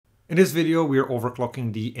In this video, we are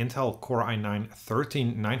overclocking the Intel Core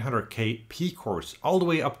i9-13900K P cores all the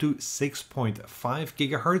way up to 6.5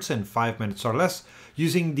 GHz in 5 minutes or less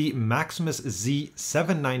using the Maximus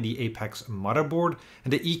Z790 Apex motherboard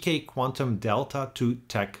and the EK-Quantum Delta²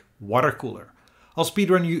 TEC water cooler. I'll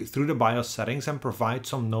speedrun you through the BIOS settings and provide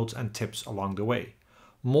some notes and tips along the way.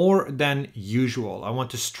 More than usual, I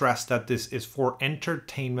want to stress that this is for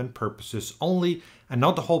entertainment purposes only and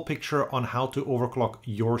not the whole picture on how to overclock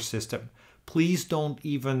your system. Please don't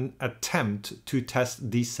even attempt to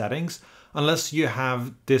test these settings unless you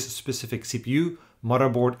have this specific CPU,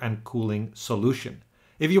 motherboard, and cooling solution.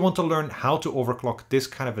 If you want to learn how to overclock this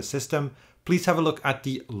kind of a system, please have a look at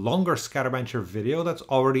the longer SkatterBencher video that's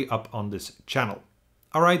already up on this channel.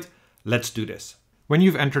 Alright, let's do this. When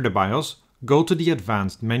you've entered the BIOS, go to the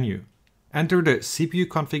Advanced menu. Enter the CPU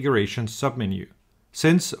configuration submenu.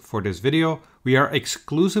 Since, for this video, we are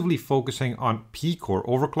exclusively focusing on P-core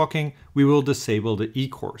overclocking, we will disable the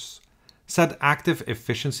E-cores. Set active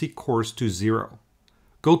efficiency cores to 0.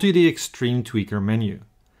 Go to the Extreme Tweaker menu.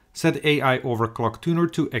 Set AI Overclock Tuner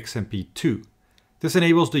to XMP2. This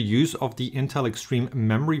enables the use of the Intel Extreme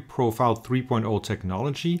Memory Profile 3.0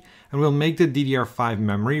 technology and will make the DDR5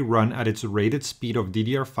 memory run at its rated speed of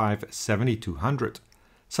DDR5 7200.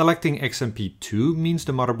 Selecting XMP2 means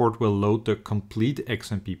the motherboard will load the complete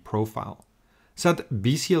XMP profile. Set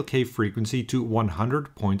BCLK frequency to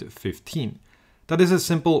 100.15. That is a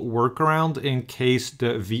simple workaround in case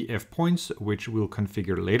the VF points, which we'll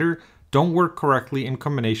configure later, don't work correctly in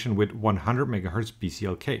combination with 100 MHz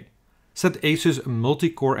BCLK. Set ASUS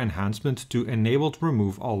multi-core enhancement to enable to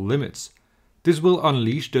remove all limits. This will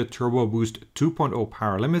unleash the Turbo Boost 2.0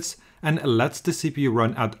 power limits and lets the CPU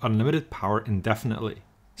run at unlimited power indefinitely.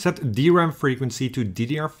 Set DRAM frequency to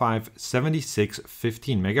DDR5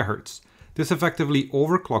 7615 MHz. This effectively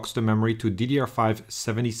overclocks the memory to DDR5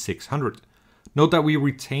 7600. Note that we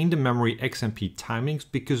retain the memory XMP timings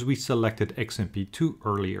because we selected XMP2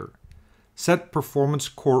 earlier. Set performance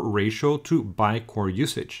core ratio to by core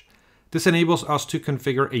usage. This enables us to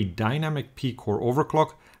configure a dynamic P-core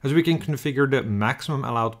overclock as we can configure the maximum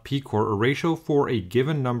allowed P-core ratio for a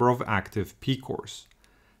given number of active P-cores.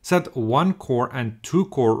 Set 1 core and 2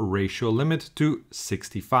 core ratio limit to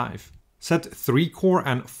 65. Set 3 core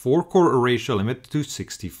and 4 core ratio limit to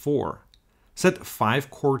 64. Set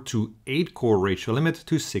 5 core to 8 core ratio limit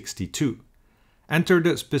to 62. Enter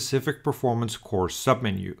the specific performance core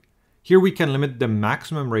submenu. Here we can limit the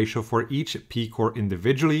maximum ratio for each P-core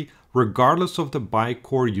individually, regardless of the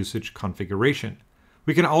by-core usage configuration.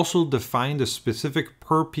 We can also define the specific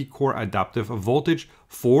per P-core adaptive voltage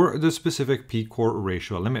for the specific P-core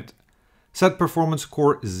ratio limit. Set performance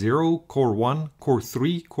core 0, core 1, core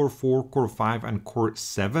 3, core 4, core 5, and core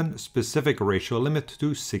 7 specific ratio limit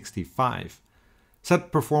to 65.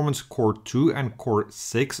 Set performance core 2 and core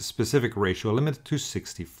 6 specific ratio limit to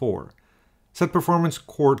 64. Set performance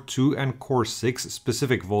core 2 and core 6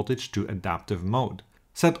 specific voltage to adaptive mode.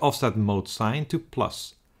 Set offset mode sign to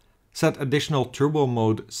plus. Set additional turbo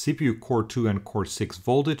mode CPU core 2 and core 6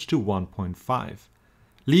 voltage to 1.5.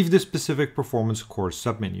 Leave the specific performance core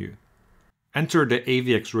submenu. Enter the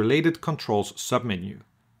AVX related controls submenu.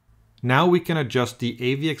 Now we can adjust the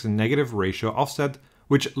AVX negative ratio offset,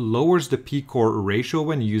 which lowers the P-core ratio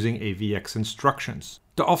when using AVX instructions.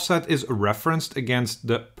 The offset is referenced against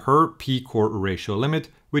the per P-core ratio limit,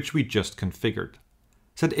 which we just configured.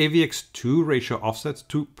 Set AVX2 ratio offset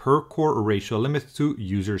to per core ratio limit to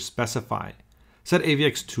user specify. Set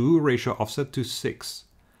AVX2 ratio offset to 6.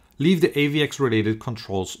 Leave the AVX related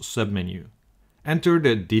controls submenu. Enter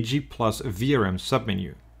the Digi Plus VRM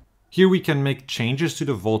submenu. Here we can make changes to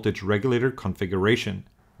the voltage regulator configuration.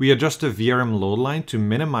 We adjust the VRM load line to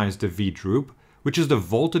minimize the V droop, which is the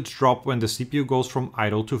voltage drop when the CPU goes from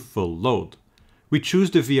idle to full load. We choose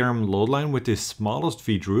the VRM load line with the smallest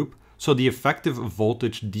V droop, so the effective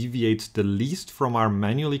voltage deviates the least from our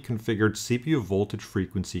manually configured CPU voltage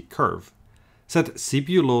frequency curve. Set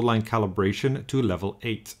CPU load line calibration to level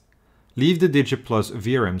 8. Leave the DigiPlus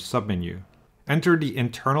VRM submenu. Enter the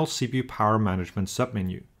internal CPU power management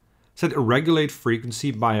submenu. Set regulate frequency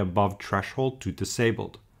by above threshold to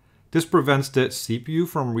disabled. This prevents the CPU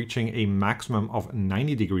from reaching a maximum of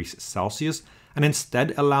 90 degrees Celsius and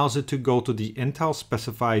instead allows it to go to the Intel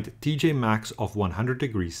specified TJ max of 100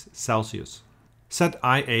 degrees Celsius. Set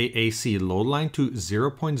IAAC load line to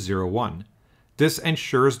 0.01. This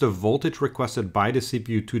ensures the voltage requested by the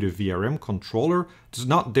CPU to the VRM controller does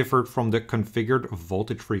not differ from the configured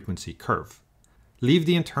voltage frequency curve. Leave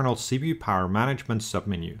the internal CPU power management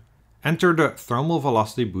submenu. Enter the thermal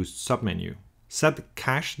velocity boost submenu. Set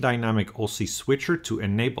cache dynamic OC switcher to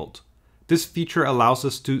enabled. This feature allows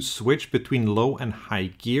us to switch between low and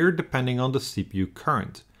high gear depending on the CPU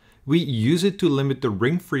current. We use it to limit the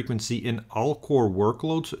ring frequency in all core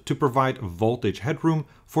workloads to provide voltage headroom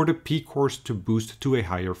for the P cores to boost to a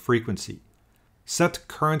higher frequency. Set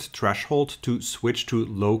current threshold to switch to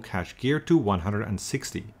low cache gear to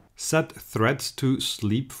 160. Set threads to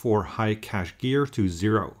sleep for high cache gear to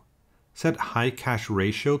 0. Set high cache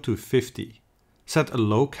ratio to 50. Set a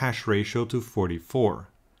low cache ratio to 44.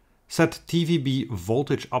 Set TVB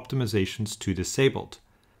voltage optimizations to disabled.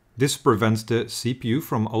 This prevents the CPU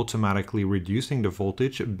from automatically reducing the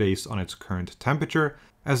voltage based on its current temperature,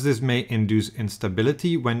 as this may induce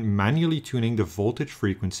instability when manually tuning the voltage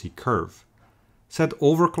frequency curve. Set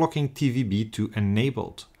overclocking TVB to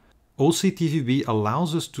enabled. OCTVB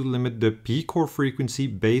allows us to limit the P-core frequency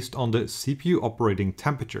based on the CPU operating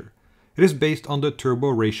temperature. It is based on the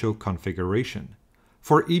turbo ratio configuration.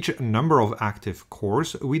 For each number of active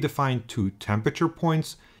cores, we define 2 temperature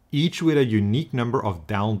points, each with a unique number of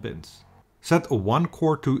down bins. Set 1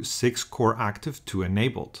 core to 6 core active to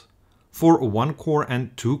enabled. For 1 core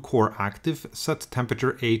and 2 core active, set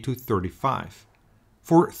temperature A to 35.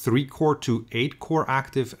 For 3 core to 8 core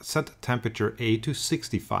active, set temperature A to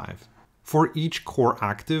 65. For each core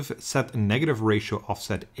active, set negative ratio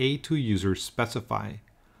offset A to user specify.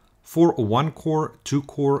 For 1 core, 2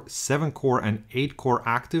 core, 7 core and 8 core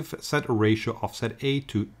active, set ratio offset A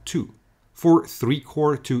to 2. For 3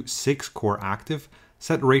 core to 6 core active,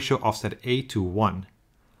 set ratio offset A to 1.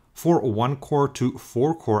 For 1 core to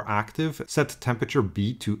 4 core active, set temperature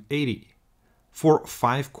B to 80. For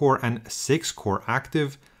 5 core and 6 core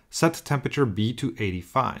active, set temperature B to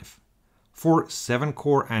 85. For 7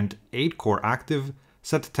 core and 8 core active,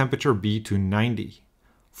 set temperature B to 90.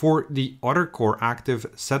 For the other core active,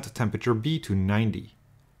 set temperature B to 90.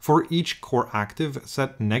 For each core active,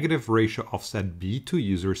 set negative ratio offset B to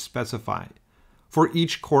user specify. For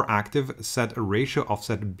each core active, set ratio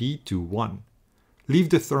offset B to 1. Leave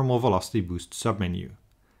the thermal velocity boost submenu.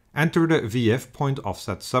 Enter the VF point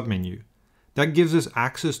offset submenu. That gives us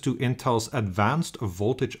access to Intel's advanced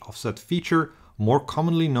voltage offset feature, more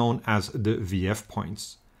commonly known as the VF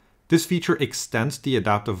points. This feature extends the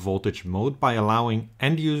adaptive voltage mode by allowing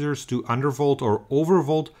end users to undervolt or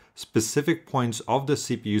overvolt specific points of the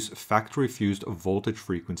CPU's factory fused voltage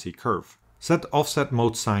frequency curve. Set offset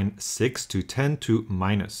mode sign 6 to 10 to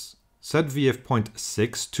minus. Set VF point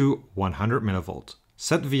 6 to 100 mV.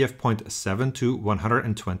 Set VF point 7 to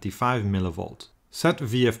 125 mV. Set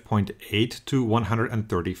VF point 8 to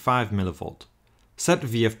 135 mV. Set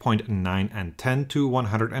VF point 9 and 10 to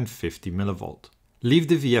 150 mV. Leave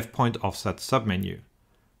the VF point offset submenu.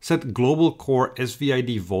 Set global core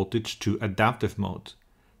SVID voltage to adaptive mode.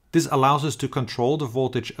 This allows us to control the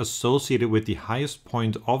voltage associated with the highest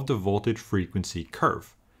point of the voltage frequency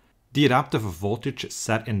curve. The adaptive voltage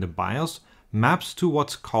set in the BIOS maps to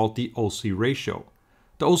what's called the OC ratio.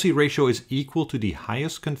 The OC ratio is equal to the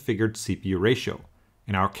highest configured CPU ratio.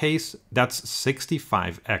 In our case, that's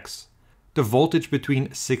 65x. The voltage between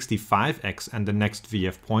 65x and the next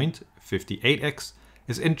VF point, 58x,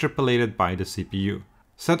 is interpolated by the CPU.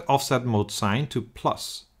 Set offset mode sign to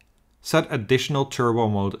plus. Set additional turbo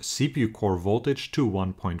mode CPU core voltage to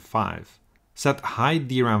 1.5. Set high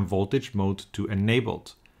DRAM voltage mode to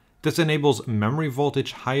enabled. This enables memory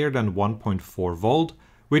voltage higher than 1.4 volt,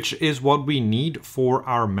 which is what we need for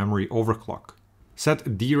our memory overclock.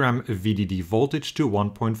 Set DRAM VDD voltage to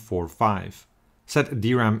 1.45. Set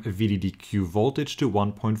DRAM VDD-Q voltage to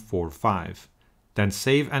 1.45. Then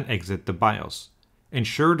save and exit the BIOS.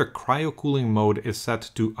 Ensure the cryocooling mode is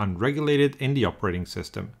set to unregulated in the operating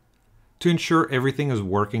system. To ensure everything is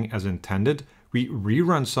working as intended, we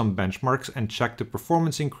rerun some benchmarks and check the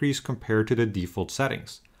performance increase compared to the default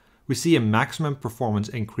settings. We see a maximum performance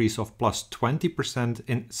increase of plus 20%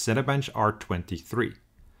 in Cinebench R23.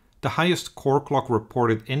 The highest core clock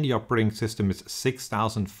reported in the operating system is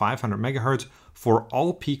 6500 MHz for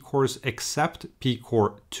all P-cores except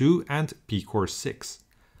P-core 2 and P-core 6.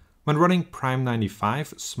 When running Prime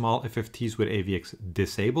 95 small FFTs with AVX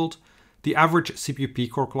disabled, the average CPU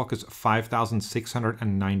P-core clock is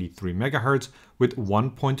 5693 MHz with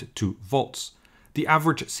 1.2 volts. The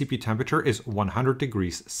average CPU temperature is 100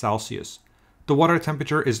 degrees Celsius. The water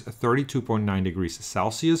temperature is 32.9 degrees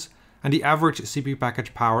Celsius, and the average CPU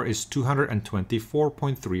package power is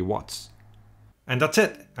 224.3 watts. And that's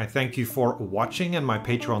it. I thank you for watching and my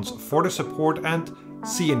patrons for the support, and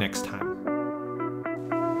see you next time.